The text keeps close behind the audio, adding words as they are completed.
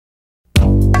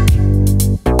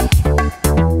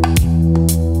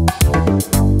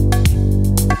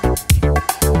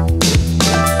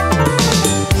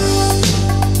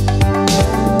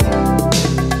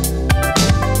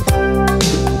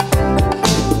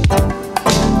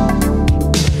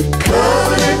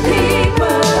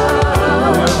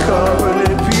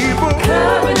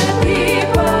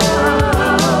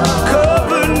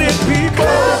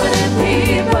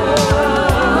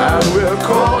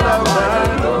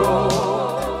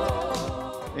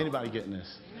getting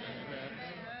this?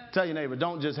 Tell your neighbor,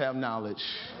 don't just have knowledge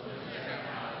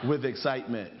with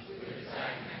excitement,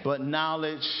 but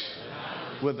knowledge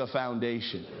with a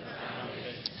foundation.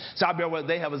 So I bear what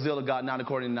they have a zeal of God, not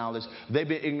according to knowledge. They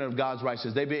be ignorant of God's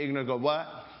righteousness. They be ignorant of what?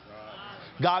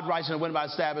 God's righteousness went by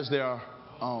establish their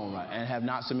own right and have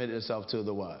not submitted itself to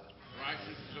the what?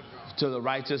 To the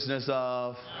righteousness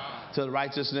of. To the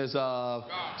righteousness of.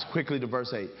 Quickly to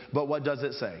verse 8. But what does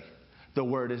it say? The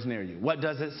word is near you. What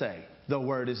does it say? The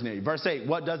word is near you. Verse 8.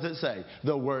 What does it say?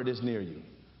 The word is near you.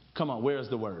 Come on, where is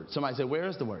the word? Somebody say, where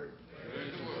is the word?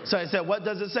 So I said, what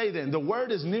does it say then? The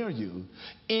word is near you,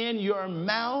 in your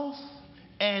mouth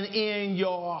and in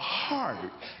your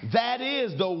heart. That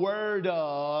is the word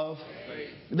of faith.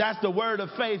 That's the word of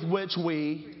faith which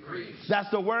we preach.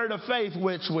 That's the word of faith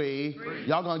which we preach.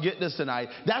 Y'all gonna get this tonight.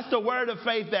 That's the word of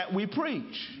faith that we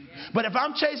preach. But if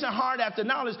I'm chasing hard after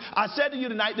knowledge, I said to you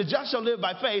tonight, the just shall live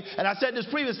by faith. And I said this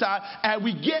previous time, and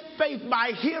we get faith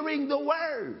by hearing the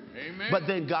word. Amen. But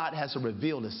then God has to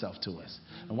reveal himself to us.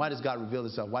 And why does God reveal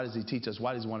himself? Why does he teach us?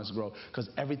 Why does he want us to grow? Because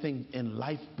everything in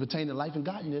life, pertaining to life and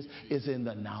godliness, is in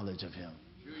the knowledge of him.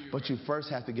 But you first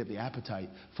have to get the appetite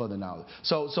for the knowledge.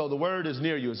 So the word is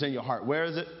near you. It's in your heart. Where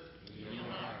is it?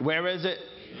 Where is it?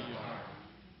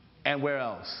 And where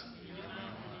else?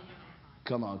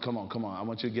 Come on. I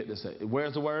want you to get this.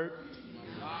 Where's the word?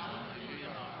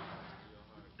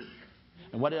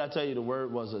 And what did I tell you? The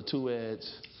word was a two-edged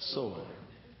sword.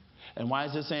 And why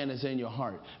is it saying it's in your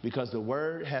heart? Because the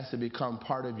word has to become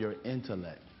part of your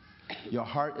intellect. Your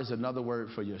heart is another word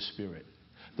for your spirit.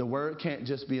 The word can't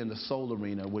just be in the soul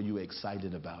arena where you're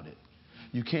excited about it.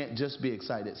 You can't just be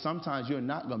excited. Sometimes you're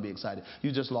not going to be excited.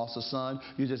 You just lost a son.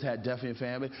 You just had death in your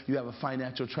family. You have a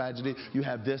financial tragedy. You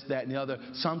have this, that, and the other.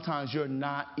 Sometimes you're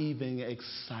not even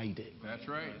excited. That's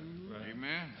right.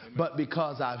 Amen. But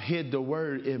because I've hid the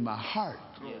word in my heart,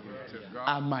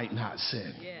 I might not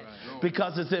sin.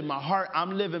 Because it's in my heart,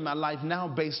 I'm living my life now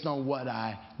based on what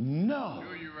I know.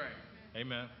 You're right.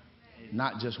 Amen.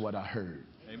 Not just what I heard.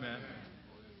 Amen.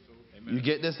 You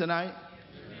get this tonight?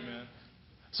 Amen.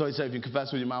 So he said, if you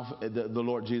confess with your mouth the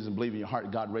Lord Jesus and believe in your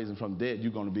heart God raised him from the dead,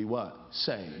 you're going to be what?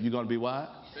 Saved. You're going to be what?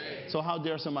 Saved. So how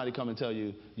dare somebody come and tell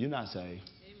you you're not saved?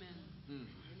 Amen.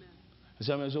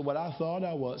 Somebody said, what I thought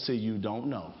I was. See, you don't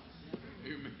know.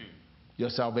 Amen. Your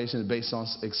salvation is based on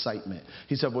excitement.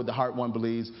 He said, with the heart one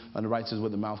believes, and the righteous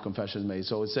with the mouth confession is made.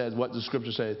 So it says, what the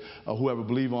scripture says, whoever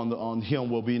believes on him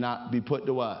will not be put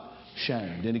to what?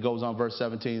 Shame. Then he goes on, verse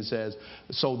 17 and says,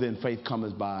 so then faith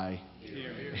cometh by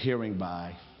hearing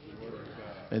by.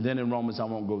 And then in Romans, I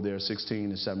won't go there, 16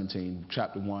 and 17,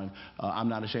 chapter 1, I'm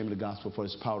not ashamed of the gospel, for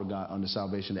it's the power of God unto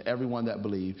salvation to everyone that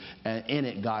believes. And in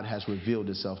it, God has revealed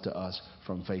himself to us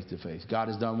from faith to faith. God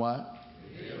has done what?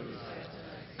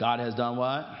 God has done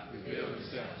what? Revealed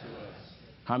himself to us.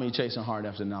 How many chasing hard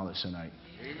after knowledge tonight?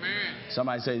 Amen.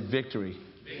 Somebody say victory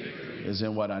is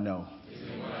in what I know.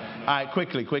 All right,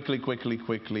 quickly. Let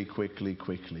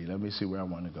me see where I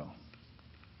want to go.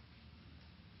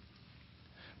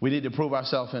 We need to prove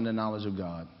ourselves in the knowledge of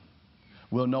God.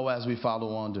 We'll know as we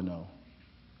follow on to know.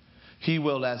 He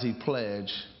will, as he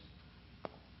pledged,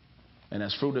 and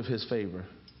as fruit of his favor,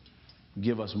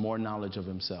 give us more knowledge of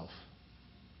himself.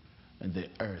 And the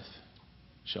earth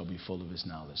shall be full of his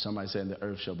knowledge. Somebody say, the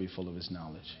earth shall be full of his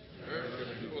knowledge. The earth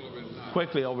shall be full of his knowledge.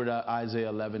 Quickly over to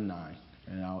Isaiah 11:9.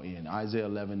 And I'll end. Isaiah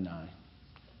 11:9.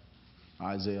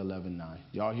 Isaiah 11:9.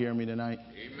 Y'all hear me tonight?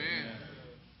 Amen.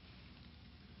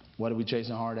 What are we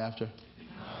chasing hard after?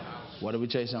 What are we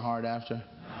chasing hard after?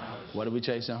 What are we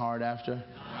chasing hard after?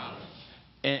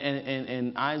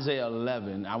 In Isaiah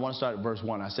 11, I want to start at verse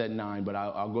 1. I said 9, but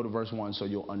I'll go to verse 1 so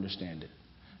you'll understand it.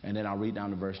 And then I'll read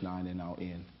down to verse 9 and I'll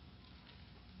end.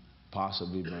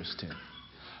 Possibly verse 10.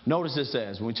 Notice it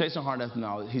says, when we chasing hard after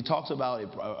knowledge, he talks about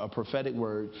a prophetic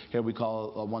word. Here we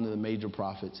call one of the major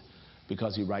prophets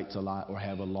because he writes a lot or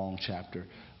have a long chapter,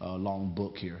 a long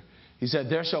book here. He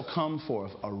said, there shall come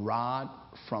forth a rod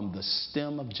from the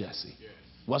stem of Jesse. Yes.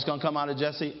 What's going to come out of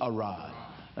Jesse? A rod.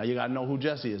 Now you got to know who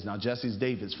Jesse is. Now Jesse's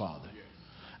David's father. Yes.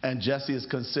 And Jesse is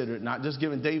considered, not just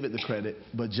giving David the credit,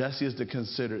 but Jesse is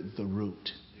considered the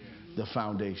root, yes, the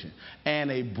foundation.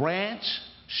 And a branch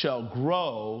shall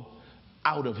grow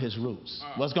out of his roots.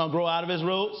 What's going to grow out of his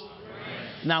roots?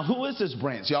 Branch. Now who is this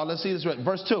branch? Y'all, let's see this.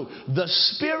 Verse 2. The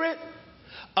Spirit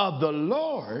of the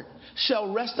Lord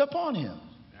shall rest upon him.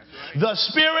 The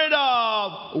spirit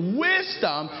of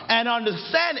wisdom and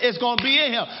understanding is going to be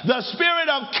in him. The spirit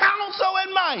of counsel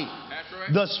and might. That's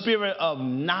right. The spirit of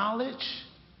knowledge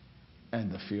and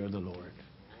the fear of the Lord.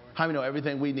 How many know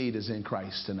everything we need is in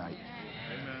Christ tonight?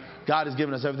 Amen. God has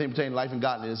given us everything pertaining to life and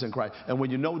godliness in Christ. And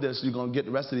when you know this, you're going to get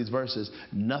the rest of these verses.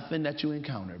 Nothing that you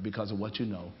encounter because of what you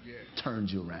know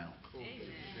turns you around.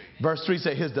 Verse 3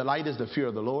 says, his delight is the fear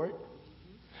of the Lord.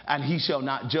 And he shall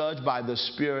not judge by the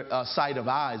sight of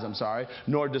eyes,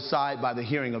 nor decide by the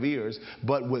hearing of ears,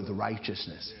 but with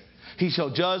righteousness. He shall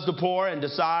judge the poor and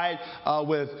decide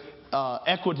with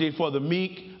equity for the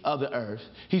meek of the earth.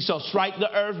 He shall strike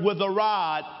the earth with the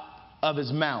rod of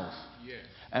his mouth.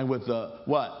 And with the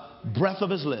breath of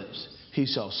his lips, he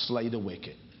shall slay the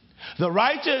wicked. The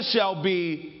righteous shall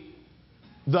be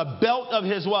the belt of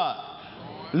his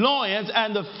loins,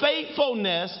 and the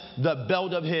faithfulness the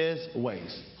belt of his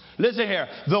waist. Listen here.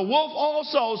 The wolf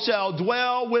also shall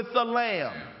dwell with the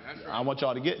lamb. I want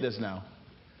y'all to get this now.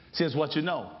 See, it's what you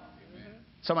know.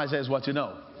 Somebody says what you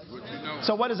know.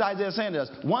 So what is Isaiah saying to us?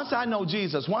 Once I know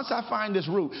Jesus, once I find this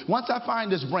root, once I find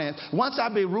this branch, once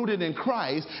I be rooted in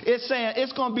Christ, it's saying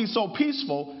it's going to be so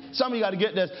peaceful. Some of you got to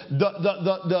get this.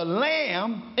 The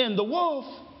lamb and the wolf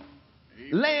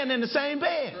laying in the same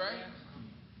bed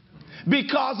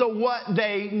because of what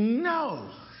they know.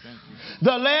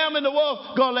 The lamb and the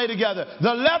wolf going to lay together.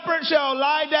 The leopard shall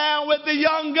lie down with the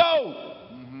young goat.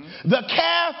 The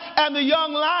calf and the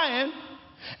young lion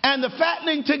and the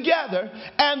fattening together,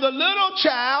 and the little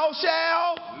child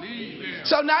shall lead them.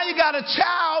 So now you got a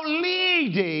child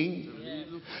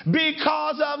leading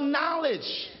because of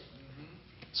knowledge.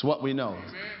 It's what we know.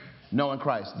 Knowing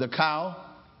Christ. The cow,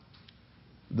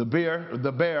 the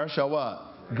bear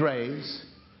shall graze.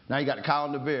 Now you got the cow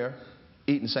and the bear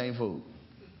eating the same food.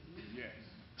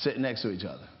 Sitting next to each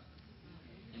other.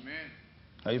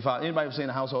 Anybody ever seen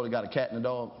a household that got a cat and a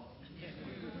dog?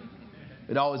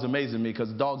 It always amazes me because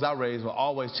the dogs I raised were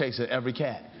always chasing every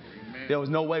cat. There was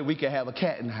no way we could have a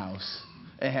cat in the house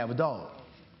and have a dog.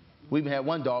 We even had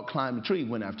one dog climb a tree,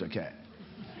 went after a cat.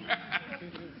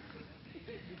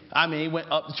 I mean, he went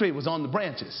up the tree, was on the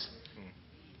branches.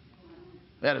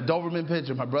 We had a Doberman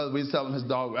Pinscher. My brother, we was telling him his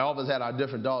dog. All of us had our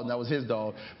different dogs, and that was his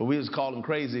dog. But we just called him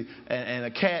crazy. And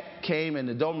a cat came, and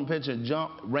the Doberman Pinscher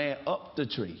jumped, ran up the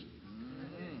tree.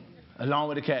 Along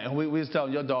with the cat. And we was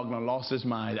telling your dog done lost his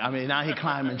mind. I mean, now he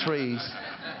climbing trees.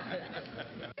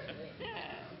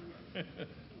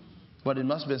 But it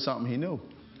must have been something he knew.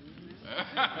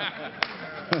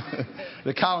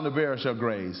 The cow and the bear shall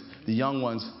graze. The young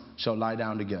ones shall lie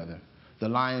down together. The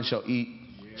lion shall eat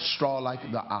straw like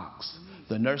the ox.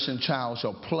 The nursing child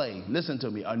shall play. Listen to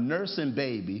me. A nursing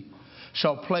baby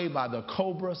shall play by the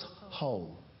cobra's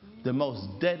hole, the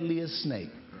most deadliest snake.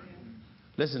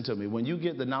 Listen to me. When you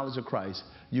get the knowledge of Christ,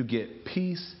 you get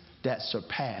peace that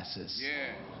surpasses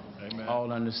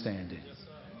all understanding.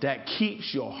 That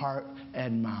keeps your heart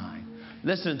and mind.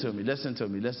 Listen to me, listen to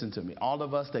me, listen to me. All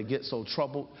of us that get so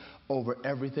troubled over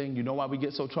everything, you know why we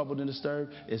get so troubled and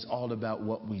disturbed? It's all about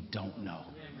what we don't know.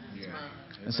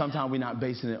 And sometimes we're not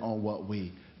basing it on what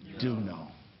we do know.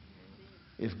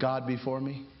 If God be for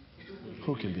me,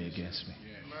 who can be against me?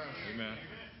 Amen.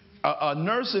 A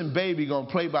nursing baby going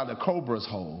to play by the cobra's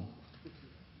hole,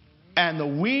 and the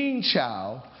weaned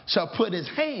child shall put his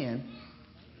hand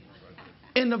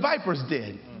in the viper's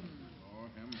den.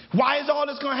 Why is all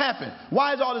this going to happen?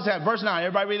 Why is all this happening? Verse 9,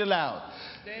 everybody read it loud.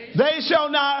 They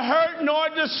shall not hurt nor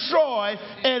destroy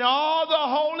in all the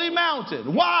holy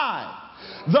mountain. Why?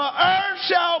 The earth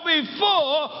shall be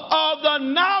full of the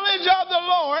knowledge of the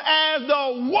Lord as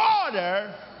the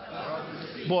water.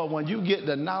 Boy, when you get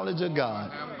the knowledge of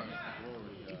God,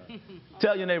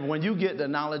 tell your neighbor, when you get the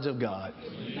knowledge of God,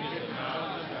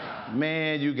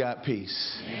 man, you got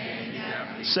peace.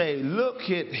 Say, look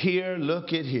it here,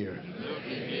 look it here.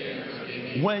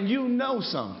 When you know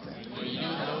something,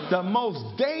 the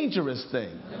most dangerous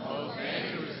thing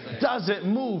doesn't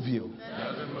move you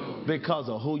because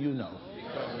of who you know.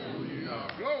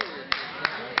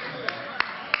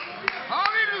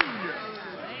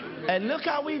 And look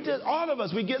how we did, all of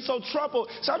us, we get so troubled.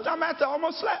 Sometimes I have to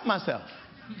almost slap myself.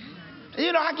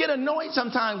 You know, I get annoyed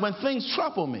sometimes when things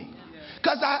trouble me.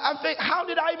 Because I think, how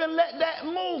did I even let that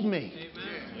move me?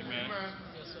 Amen.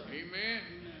 Amen.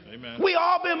 Amen. We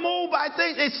all been moved by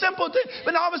things, a simple thing,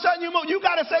 but all of a sudden you move. You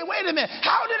got to say, wait a minute,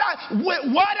 how did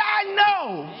with what I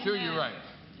know? Sure, you're right.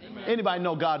 Amen. Anybody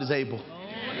know God is able?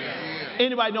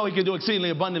 Anybody know he can do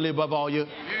exceedingly abundantly above all you?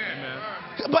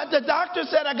 But the doctor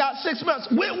said I got 6 months.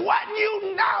 With what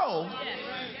you know.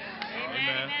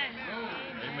 Amen.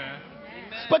 Amen.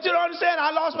 But you don't understand,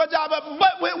 I lost my job.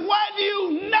 But with what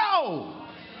you know.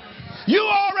 You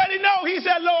already know he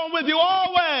said, Lord, I'm with you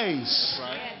always. That's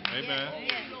right. Amen.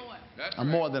 I'm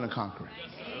more than a conqueror.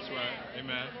 That's right.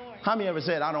 Amen. How many ever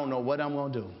said, I don't know what I'm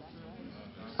going to do?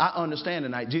 I understand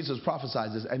tonight. Jesus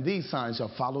prophesied this, and these signs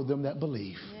shall follow them that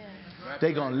believe.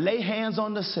 They're going to lay hands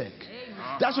on the sick.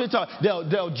 That's what he's talking.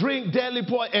 They'll drink deadly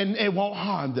poison and it won't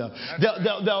harm them.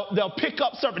 They'll pick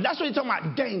up serpents. That's what he's talking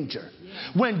about, danger.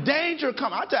 When danger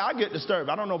comes, I tell you, I get disturbed.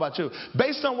 I don't know about you.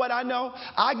 Based on what I know,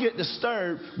 I get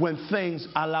disturbed when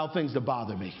I allow things to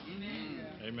bother me.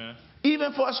 Amen.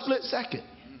 Even for a split second.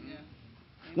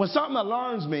 When something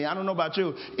alarms me, I don't know about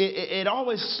you, it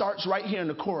always starts right here in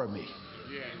the core of me.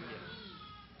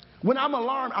 When I'm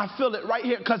alarmed, I feel it right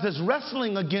here because it's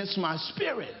wrestling against my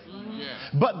spirit.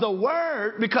 But the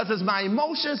word, because it's my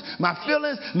emotions, my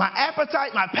feelings, my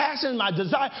appetite, my passion, my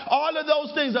desire, all of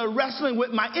those things are wrestling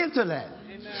with my intellect.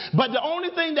 But the only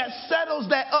thing that settles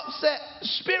that upset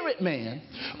spirit man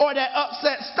or that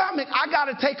upset stomach, I got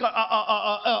to take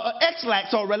a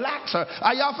X-Lax or relaxer.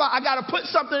 I got to put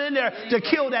something in there to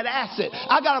kill that acid.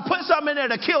 I got to put something in there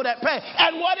to kill that pain.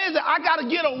 And what is it? I got to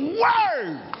get a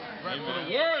word. Right, put a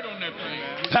word on that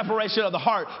thing. Preparation of the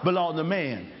heart belongs to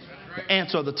man. The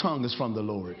answer of the tongue is from the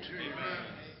Lord.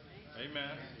 Amen.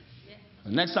 The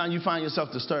next time you find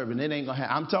yourself disturbed, and it ain't going to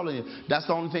happen. I'm telling you, that's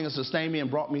the only thing that sustained me and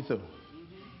brought me through.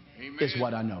 It's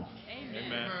what I know.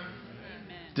 Amen.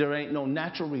 There ain't no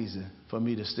natural reason for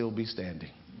me to still be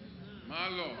standing. My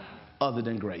Lord. Other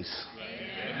than grace.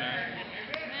 Amen.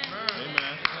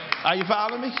 Amen. Are you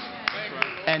following me?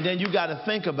 And then you got to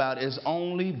think about it's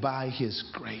only by his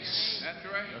grace. That's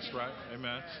right. That's right.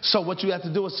 Amen. So what you have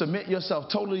to do is submit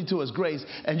yourself totally to his grace,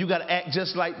 and you got to act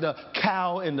just like the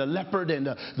cow and the leopard and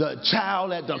the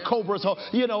child at the cobra's hole.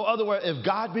 You know, other words, if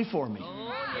God be for me.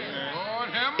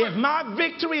 If my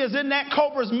victory is in that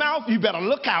cobra's mouth, you better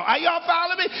look out. Are y'all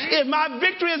following me? If my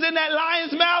victory is in that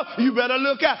lion's mouth, you better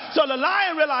look out. So the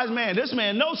lion realized, man, this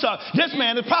man knows something. This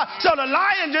man is powerful. So the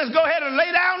lion just go ahead and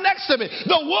lay down next to me.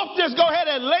 The wolf just go ahead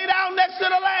and lay down next to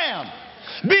the lamb.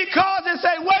 Because it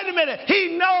say, wait a minute,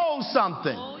 he knows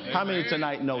something. Amen. How many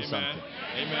tonight know something?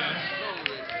 Amen.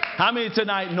 How many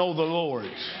tonight know the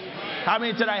Lord? How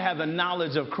many tonight have the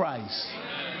knowledge of Christ?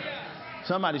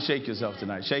 Somebody shake yourself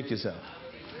tonight. Shake yourself.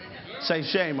 Say,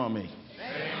 shame on me.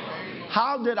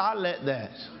 How did I let that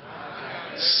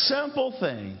simple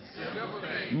thing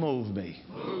move me?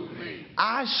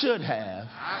 I should have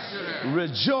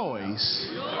rejoiced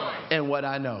in what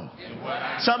I know.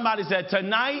 Somebody said,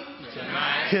 tonight,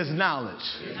 his knowledge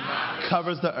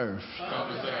covers the earth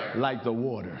like the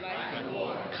water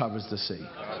covers the sea.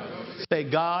 Say,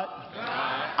 God,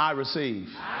 I receive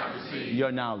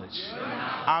your knowledge.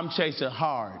 I'm chasing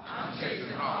hard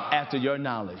after your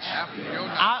knowledge.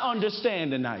 I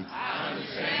understand tonight.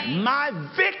 My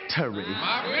victory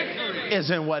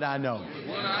is in what I know.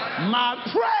 My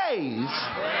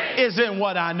praise is in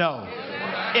what I know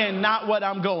and not what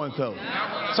I'm going through.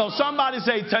 So somebody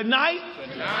say, tonight,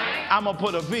 I'm going to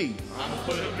put a V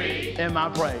in my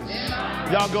praise.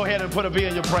 Y'all go ahead and put a V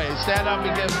in your praise. Stand up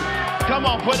and give. Come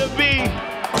on, put a V